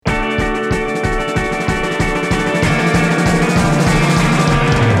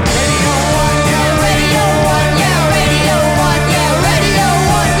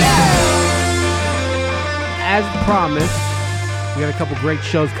a couple great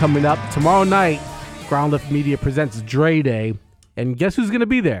shows coming up. Tomorrow night, Ground Lift Media presents Dre Day. And guess who's going to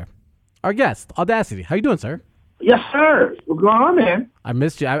be there? Our guest, Awdazcate. How you doing, sir? Yes, sir. What's going on, man? I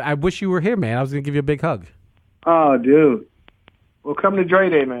missed you. I wish you were here, man. I was going to give you a big hug. Oh, dude. Well, come to Dre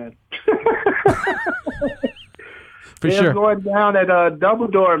Day, man. For sure. It's going down at Double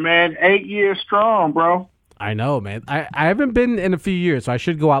Door, man. 8 years strong, bro. I know, man. I haven't been in a few years, so I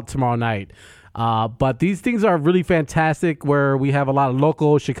should go out tomorrow night. But these things are really fantastic where we have a lot of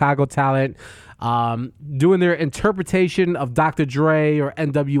local Chicago talent doing their interpretation of Dr. Dre or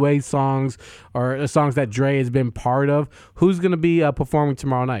NWA songs or songs that Dre has been part of. Who's going to be performing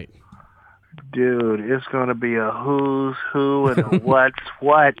tomorrow night? Dude, it's going to be a who's who and a what's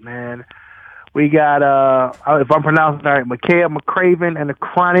what, man. We got, if I'm pronouncing it right, Nikko McFadden and the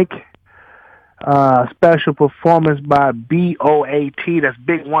Chronic. Special performance by BOAT, that's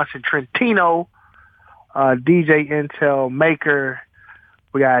Big Once in Trentino. DJ Intel Maker.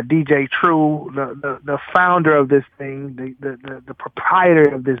 We got DJ True, the founder of this thing, the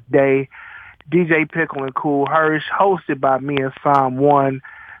proprietor of this day. DJ Pickle and Cool Hirsch, hosted by me and Psalm One.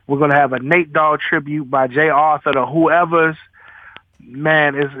 We're going to have a Nate Dogg tribute by Jay Arthur to whoever's.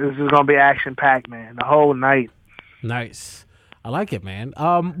 Man, it's going to be action-packed, man, the whole night. Nice. I like it, man.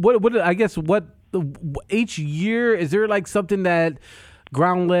 What each year, is there like something that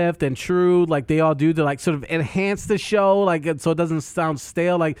Ground Lift and True, like they all do to like sort of enhance the show, like so it doesn't sound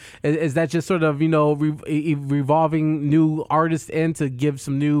stale? Like, is that just sort of, revolving new artists in to give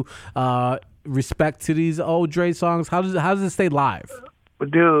some new respect to these old Dre songs? How does it stay live?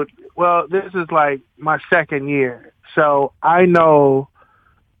 Dude, well, this is like my second year. So I know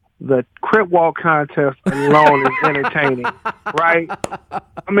the Crip Walk contest alone is entertaining, right?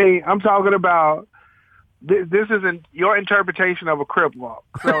 I mean, I'm talking about this isn't your interpretation of a Crip Walk.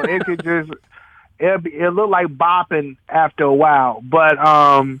 So it could just, it looked like bopping after a while. But,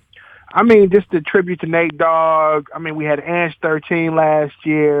 I mean, just the tribute to Nate Dogg. I mean, we had Ange 13 last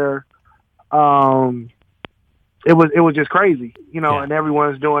year. It was just crazy, Yeah. and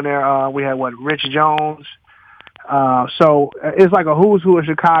everyone's doing their, we had Rich Jones. So it's like a who's who of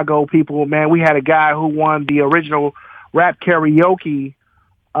Chicago people, man. We had a guy who won the original rap karaoke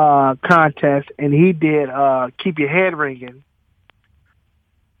contest, and he did Keep Your Head Ringing.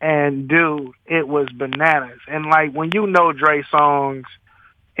 And, dude, it was bananas. And, like, when you know Dre songs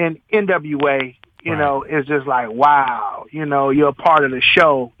and NWA, it's just like, wow, you're a part of the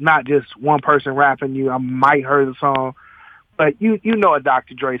show, not just one person rapping you. I might heard the song. But you know a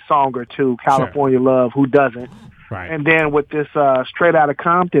Dr. Dre song or two, California Love, who doesn't? Right. And then with this Straight Outta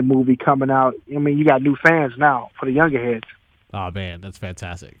Compton movie coming out, I mean, you got new fans now for the younger heads. Oh, man, that's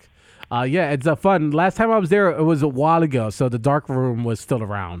fantastic. Yeah, it's fun. Last time I was there, it was a while ago, so the dark room was still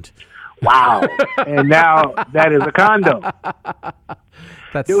around. Wow. And now that is a condo.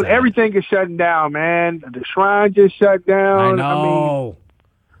 That's Dude, sad. everything is shutting down, man. The Shrine just shut down. I know.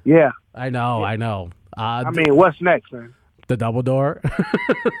 Yeah. I know. What's next, man? The Double Door.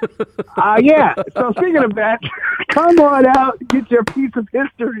 Yeah. So speaking of that, come on out, get your piece of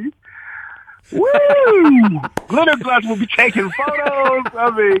history. Woo! Glitter Glass will be taking photos.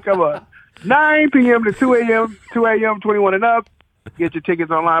 I mean, come on. 9 p.m. to 2 a.m., 21 and up. Get your tickets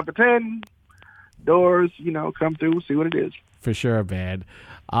online for 10. Doors, come through, see what it is. For sure, man.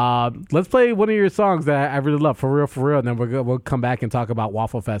 Let's play one of your songs that I really love, For Real, and then we'll come back and talk about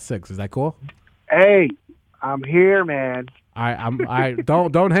WAFFLE Fest 6. Is that cool? Hey, I'm here, man.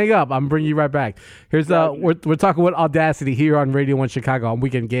 Don't hang up. I'm bringing you right back. Here's we're talking with Awdazcate here on Radio 1 Chicago on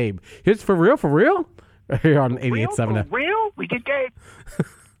Weekend Gabe. Here's For Real, here on 88.7. For real? Weekend Gabe.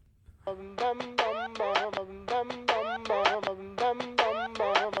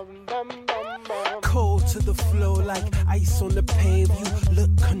 Cold to the flow like ice on the pave. You look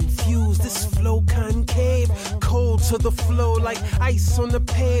confused, this flow concave. Cold to the flow like ice on the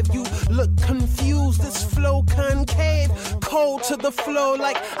pave. You look confused, this flow concave. Cold to the flow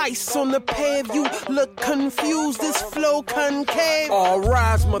like ice on the pave. You look confused, this flow concave. All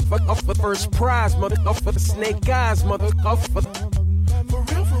rise, motherfucker, first prize, motherfucker, snake eyes, motherfucker. For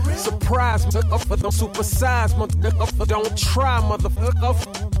real. Surprise, motherfucker, don't supersize, motherfucker, don't try,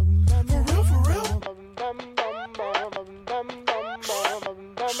 motherfucker. For real.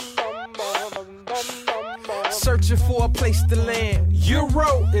 Searching for a place to land.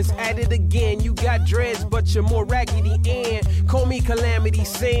 Euro is at it again. You got dreads, but you're more raggedy and call me Calamity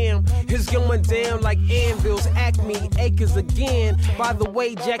Sam. It's going down like anvils, Acme, acres again. By the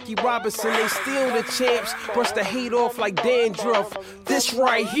way, Jackie Robinson, they still the champs. Brush the hate off like dandruff. This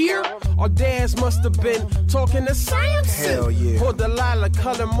right here, our dads must have been talking to science. Hell yeah. Or Delilah,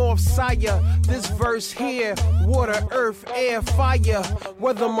 color morph sire. This verse here, Water, earth, air, fire,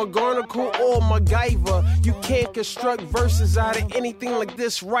 whether McGonagall or MacGyver. You can't construct verses out of anything like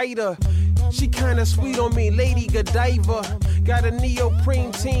this writer. She kinda sweet on me, Lady Godiva. Got a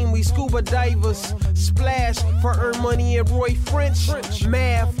neoprene team, we scuba divers. Splash for earn money and Roy French.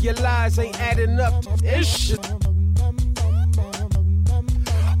 Math, your lies ain't adding up. Ish.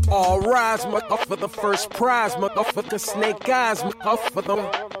 All rise, for the first prize, motherfucker, snake eyes, motherfucker.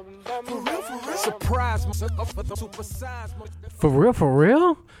 Surprise, motherfucker, supersize. For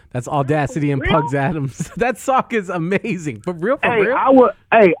real? That's Awdazcate and Pugs Adams. That song is amazing. For real? I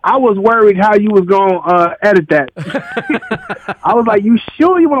was worried how you was gonna edit that. I was like, you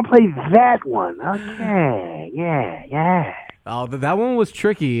sure you want to play that one? Okay, yeah. Oh, that one was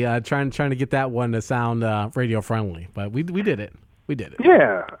tricky. Trying to get that one to sound radio friendly, but we did it. We did it.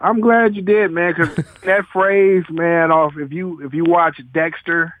 Yeah, I'm glad you did, man. Because that phrase, man, if you watch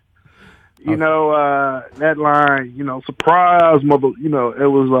Dexter. You know, that line, surprise, mother, it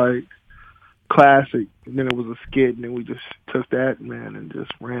was like classic. And then it was a skit, and then we just took that, man, and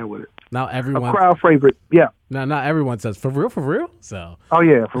just ran with it. Now everyone. A crowd favorite, yeah. Now, not everyone says, for real? So. Oh,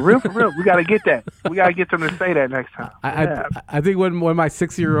 yeah, for real. We got to get that. We got to get them to say that next time. I think when my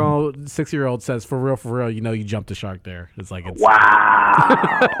 6-year-old says, for real, you jumped the shark there. It's like, it's.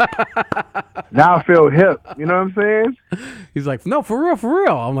 Wow. Now I feel hip. You know what I'm saying? He's like, no, for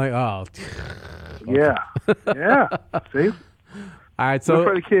real. I'm like, oh. Okay. Yeah. See? All right, so. We're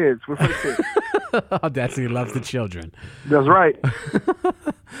for the kids. Awdazcate loves the children. That's right.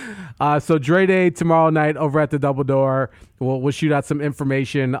 So Dre Day tomorrow night over at the Double Door. We'll shoot out some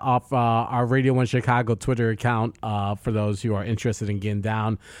information off our Radio 1 Chicago Twitter account for those who are interested in getting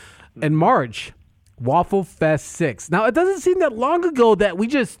down. In March, WAFFLE Fest 6. Now, it doesn't seem that long ago that we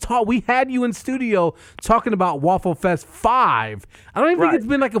had you in studio talking about WAFFLE Fest 5. I don't even think it's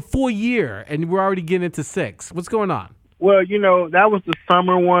been like a full year, and we're already getting into 6. What's going on? Well, that was the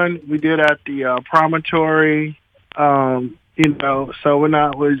summer one we did at the Promontory. So we're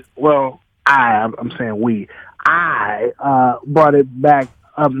not I'm saying we. I brought it back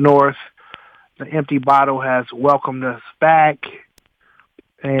up north. The Empty Bottle has welcomed us back.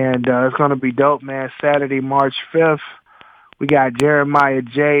 And it's going to be dope, man. Saturday, March 5th. We got Jeremiah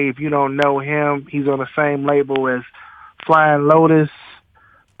Jae. If you don't know him, he's on the same label as Flying Lotus,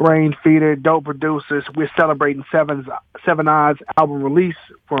 Brain Feeder, dope producers. We're celebrating Seven Odds album release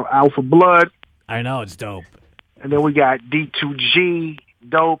for Alpha Blood. I know, it's dope. And then we got D2G,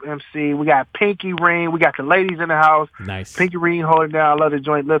 dope MC. We got Pinqy Ring. We got the ladies in the house. Nice. Pinqy Ring holding down I Love the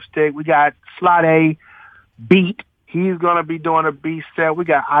Joint Lipstick. We got Slot A Beat. He's going to be doing a beat set. We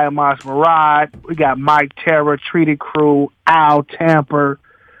got Ayamas Marad. We got Mike Terra, Treaty Crew, Al Tamper.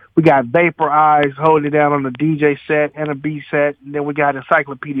 We got Vapor Eyes holding it down on the DJ set and a beat set. And then we got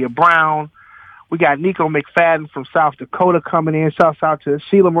Encyclopedia Brown. We got Nikko McFadden from South Dakota coming in. Shouts out to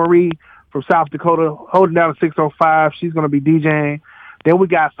Sheila Marie from South Dakota holding down the 605. She's going to be DJing. Then we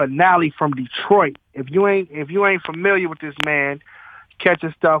got Finale from Detroit. If you ain't familiar with this man, catch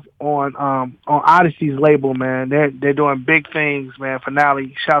his stuff on Odyssey's label, man. They're doing big things, man.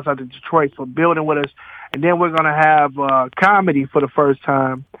 Finale. Shouts out to Detroit for building with us. And then we're gonna have comedy for the first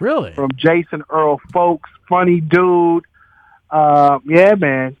time. Really? From Jason Earl Folks, funny dude. Yeah,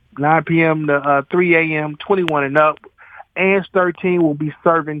 man. 9 p.m. to 3 a.m. 21 and up. Ants 13 will be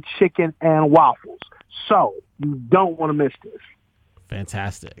serving chicken and waffles. So you don't want to miss this.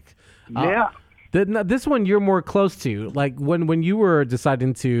 Fantastic. Yeah. This one you're more close to. Like when you were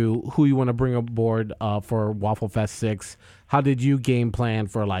deciding to who you want to bring aboard for WAFFLE Fest 6, how did you game plan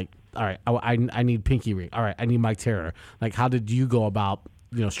for like, all right, I need Pinqy Ring. All right, I need Mike Terror. Like, how did you go about,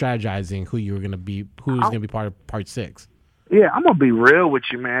 strategizing who's going to be part of part 6? Yeah, I'm going to be real with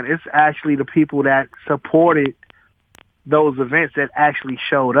you, man. It's actually the people that supported those events that actually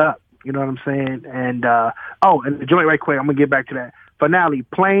showed up. You know what I'm saying? And, and the joint right quick, I'm going to get back to that. Finale,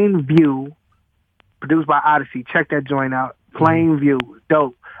 Plain View, produced by Odyssey. Check that joint out. Plain View,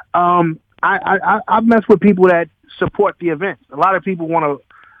 dope. I mess with people that support the events. A lot of people want to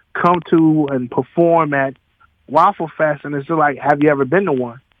come to and perform at WAFFLE Fest, and it's just like, have you ever been to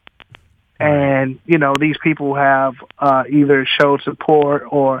one? And, these people have either showed support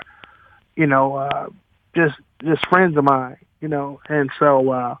or, just friends of mine, and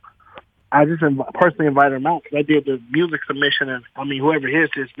so I just personally invited them out because I did the music submission, and whoever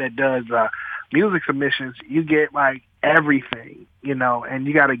it is that does music submissions, you get like everything, and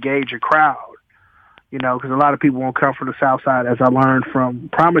you got to gauge your crowd, because a lot of people won't come from the South Side, as I learned from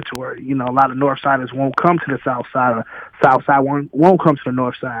Promontory. A lot of North Siders won't come to the South Side, or South Side won't come to the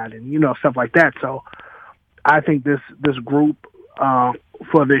North Side, and stuff like that. So I think this group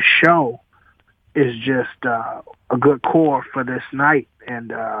for this show is just a good core for this night, and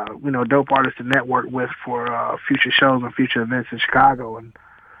dope artists to network with for future shows and future events in Chicago, and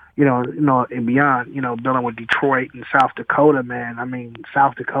and beyond. Dealing with Detroit and South Dakota, man. I mean,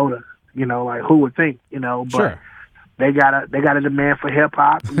 South Dakota. Like who would think? But Sure. they got a demand for hip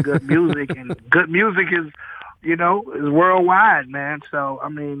hop and good music, and good music is worldwide, man. So I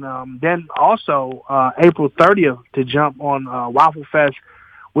mean, then also April 30th to jump on Waffle Fest.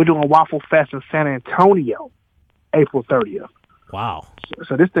 We're doing Waffle Fest in San Antonio, April 30th. Wow.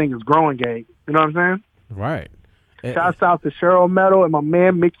 So this thing is growing, Gabe. You know what I'm saying? Right. Shouts out to Cheryl Meadow and my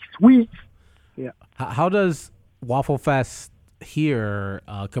man Mickey Sweets. Yeah. How does Waffle Fest here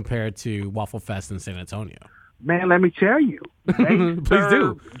compared to Waffle Fest in San Antonio? Man, let me tell you. Please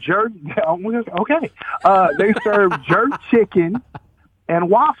do. Okay. They serve jerk chicken and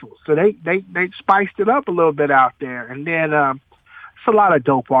waffles. So they spiced it up a little bit out there. And then it's a lot of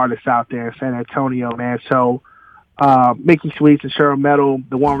dope artists out there in San Antonio, man. So Mickey Sweets and Cheryl Meadow,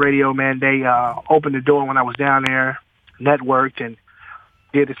 the One Radio, man, they opened the door when I was down there, networked, and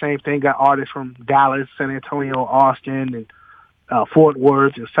did the same thing. Got artists from Dallas, San Antonio, Austin, and Fort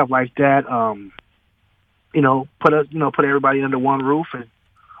Worth and stuff like that. Put everybody under one roof, and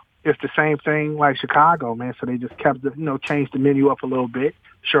it's the same thing like Chicago, man. So they just kept changed the menu up a little bit.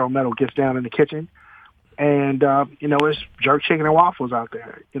 Cheryl Meadow gets down in the kitchen, and it's jerk chicken and waffles out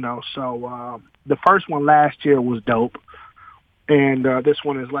there. So the first one last year was dope, and this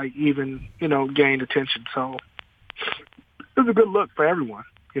one is like even gained attention. So it was a good look for everyone.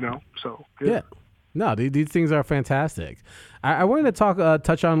 So yeah. No, these things are fantastic. I wanted to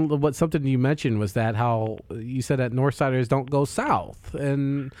touch on something you mentioned was that how you said that Northsiders don't go south,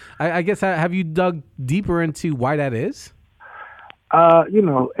 and I guess have you dug deeper into why that is?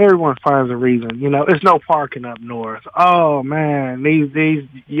 Everyone finds a reason. It's no parking up north. Oh man, these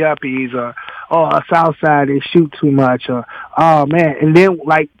yuppies, south side they shoot too much. Oh man, and then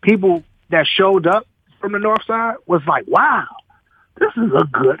like people that showed up from the north side was like, wow. This is a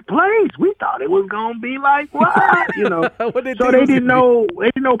good place. We thought it was gonna be like what, so they didn't know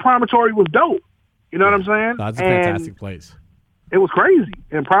Promontory was dope. You know what I'm saying? No, it's a fantastic place. It was crazy,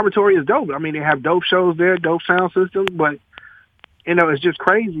 and Promontory is dope. I mean, they have dope shows there, dope sound systems, but it's just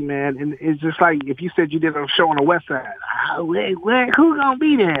crazy, man. And it's just like if you said you did a show on the west side, who's gonna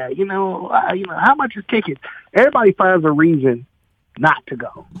be there? How much is tickets? Everybody finds a reason not to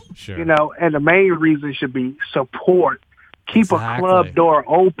go. Sure. And the main reason should be support. Keep a club door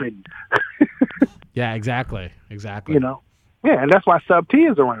open. Yeah, exactly. Yeah, and that's why Sub T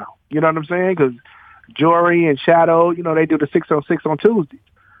is around. You know what I'm saying? Because Jory and Shadow, they do the 606 on Tuesday.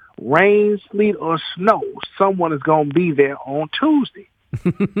 Rain, sleet, or snow, someone is going to be there on Tuesday.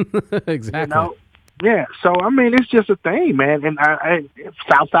 Exactly. Yeah, so, I mean, it's just a thing, man. And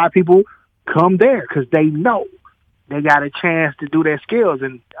Southside people come there because they know they got a chance to do their skills.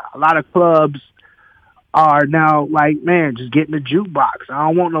 And a lot of clubs are now like, man, just get in the jukebox. I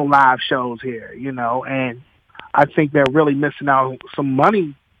don't want no live shows here, and I think they're really missing out some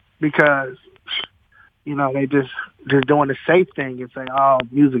money because, they just doing the safe thing and saying, oh,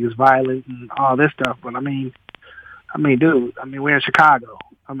 music is violent and all this stuff. But I mean, dude, we're in Chicago.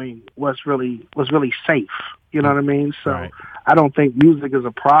 I mean, what's really safe? You know what I mean? So right. I don't think music is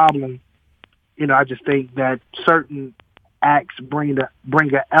a problem. I just think that certain acts bring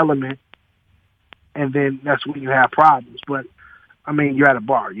an element, and then that's when you have problems. But, I mean, you're at a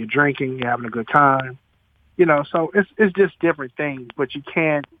bar. You're drinking. You're having a good time. So it's just different things. But you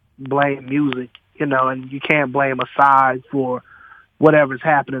can't blame music, and you can't blame a side for whatever's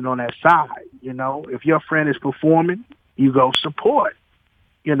happening on that side. If your friend is performing, you go support,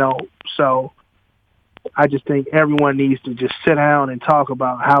 So I just think everyone needs to just sit down and talk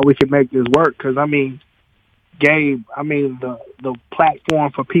about how we can make this work. Because, Gabe, the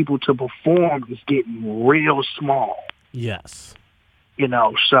platform for people to perform is getting real small. Yes.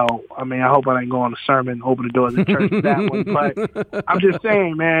 So, I hope I didn't go on a sermon, open the doors at church with that one. But I'm just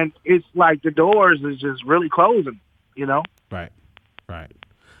saying, man, it's like the doors is just really closing, Right.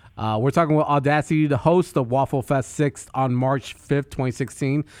 We're talking with Awdazcate, the host of Waffle Fest 6 on March 5th,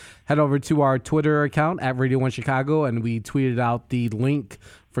 2016. Head over to our Twitter account at Radio 1 Chicago, and we tweeted out the link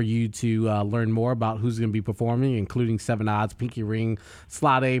for you to learn more about who's going to be performing, including 7 Odds, Pinqy Ring,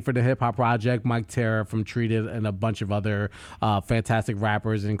 Slot A for the Hip Hop Project, Mike Terra from Treated, and a bunch of other fantastic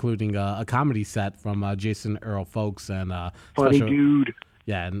rappers, including a comedy set from Jason Earl Folks and Funny Dude.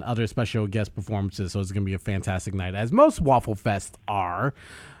 Yeah, and other special guest performances. So it's going to be a fantastic night, as most Waffle Fest are.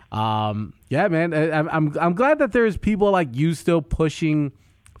 Yeah, man, I'm glad that there's people like you still pushing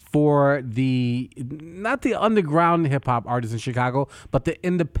for not the underground hip hop artists in Chicago, but the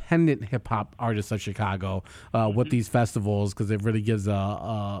independent hip hop artists of Chicago with these festivals, because it really gives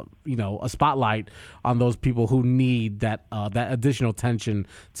a spotlight on those people who need that additional attention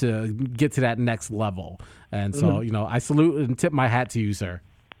to get to that next level. And so, I salute and tip my hat to you, sir.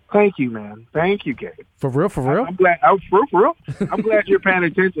 Thank you, man. Thank you, Gabe. For real. I'm glad. For real. I'm glad you're paying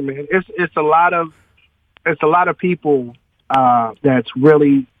attention, man. It's a lot of people that's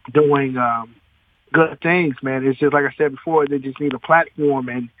really doing good things, man. It's just like I said before, they just need a platform.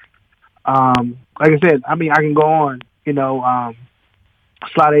 And like I said, I mean, I can go on.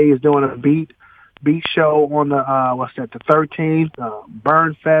 Slot A is doing a beat show on the the 13th.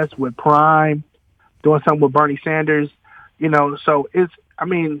 Burn Fest with Prime, doing something with Bernie Sanders. So it's. I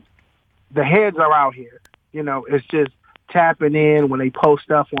mean, the heads are out here. It's just tapping in when they post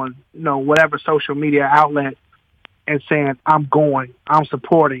stuff on, whatever social media outlet and saying, I'm going, I'm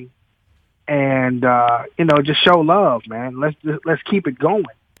supporting, and, just show love, man. Let's keep it going,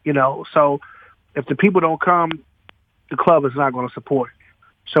 So if the people don't come, the club is not going to support.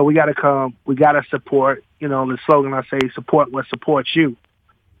 So we got to come. We got to support, the slogan I say, support what supports you.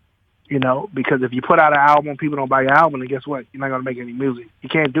 Because if you put out an album, people don't buy your album, then guess what? You're not going to make any music. You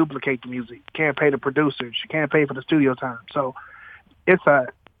can't duplicate the music. You can't pay the producers. You can't pay for the studio time. So it's a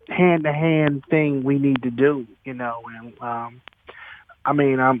hand-to-hand thing we need to do, And I'm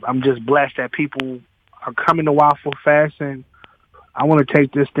just blessed that people are coming to Waffle Fest, and I want to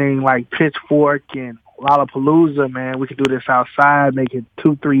take this thing like Pitchfork and Lollapalooza, man. We could do this outside, make it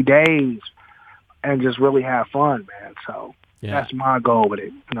 2-3 days, and just really have fun, man. So that's my goal with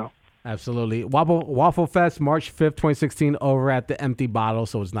it, Absolutely. Waffle Fest, March 5th, 2016, over at the Empty Bottle,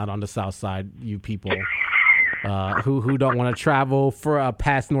 so it's not on the south side, you people who don't want to travel for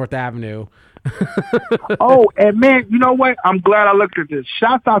past North Avenue. Oh, and man, you know what? I'm glad I looked at this.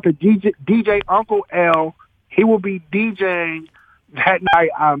 Shouts out to DJ Uncle L. He will be DJing that night.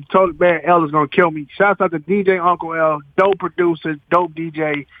 I'm totally, man, L is going to kill me. Shouts out to DJ Uncle L, dope producer, dope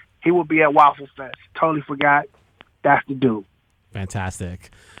DJ. He will be at Waffle Fest. Totally forgot. That's the dude. Fantastic.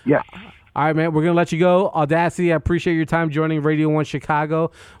 Yeah. All right, man. We're going to let you go. Awdazcate, I appreciate your time joining Radio 1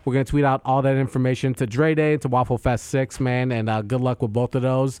 Chicago. We're going to tweet out all that information to Dre Day, to Waffle Fest 6, man. And good luck with both of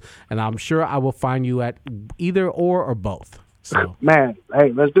those. And I'm sure I will find you at either or both. So, man,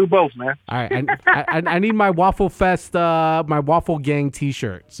 hey, let's do both, man. All right. I need my Waffle Fest, my Waffle Gang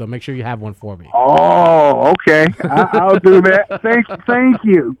T-shirt. So make sure you have one for me. Oh, okay. I'll do that. Thank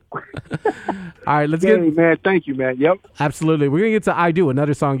you. All right, let's get. Man, thank you, man. Yep. Absolutely. We're gonna get to "I Do,"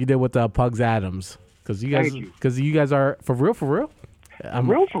 another song you did with Pugs Adams, because you guys are for real. For real. I'm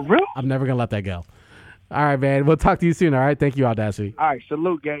never gonna let that go. All right, man. We'll talk to you soon. All right. Thank you, Awdazcate. All right.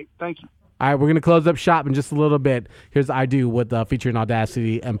 Salute, Gabe. Thank you. All right, we're going to close up shop in just a little bit. Here's I Do with featuring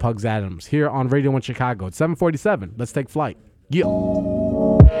Awdazcate and Pugs Adams here on Radio 1 Chicago. It's 7:47. Let's take flight. Yeah.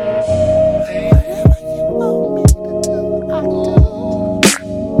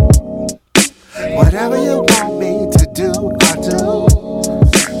 Whatever you want me to do, I do.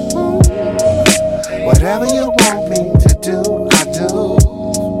 Whatever you want me to do, I do.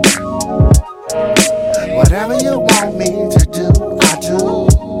 Whatever you want me to do, I do.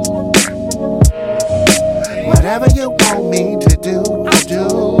 Whatever you want me to do, I do.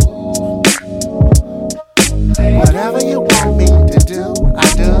 Whatever you want me to do,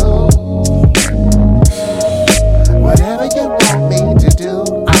 I do. Whatever you want me to do,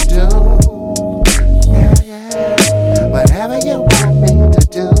 I do. Yeah. Whatever you want me to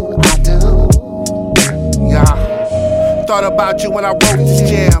do, I do. Yeah. Thought about you when I wrote this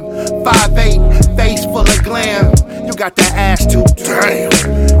jam. 5'8", face full of glam. You got that ass too, damn.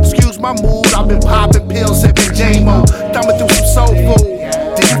 Excuse my mood, I've been popping pills, sipping J-Mo, thumbing through some soul food.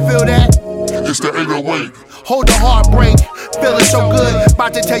 Did you feel that? It's the 808. Hold the heartbreak, feeling so good.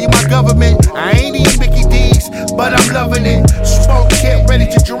 About to tell you my government, I ain't eating Mickey D's, but I'm loving it. Smoke kit, ready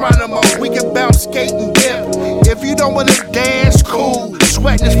to Geronimo. We can bounce, skate, and dip. If you don't wanna dance, cool.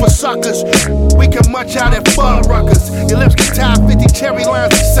 Sweating is for suckers. We can munch out at Fuddruckers. Your lips can tie 50 cherry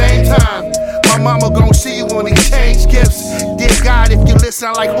lines at the same time. My mama gon' see you when they exchange gifts. Dear God, if you listen,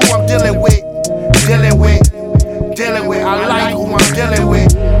 I like who I'm dealing with. I like who I'm dealing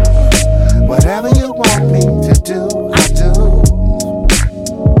with. Whatever you want me to do, I do.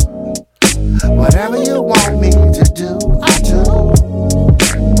 Whatever you want me to do, I do.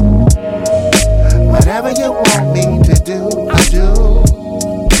 Whatever you want me to do, I do.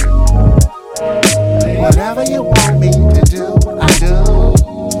 Whatever you want me to do, I do.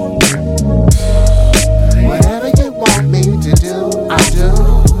 Whatever you want me to do, I do.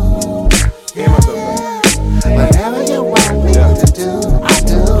 Whatever you want me to do, I do.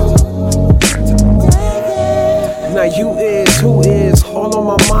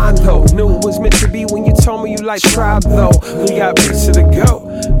 like tribe though. We got pizza to go,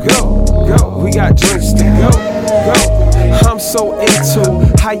 go, go. We got drinks to go, go. I'm so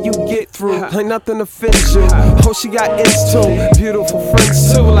into how you get through, ain't nothing to finish you. Oh, she got into beautiful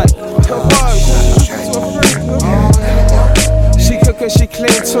friends too, like she cook and she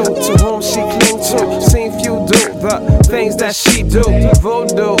clean too, to whom she cling to. Seen few do the things that she do.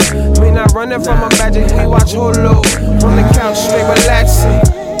 Voodoo, me not running from my magic, we watch Hulu on the couch, straight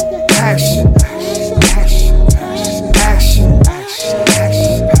relaxing. Action.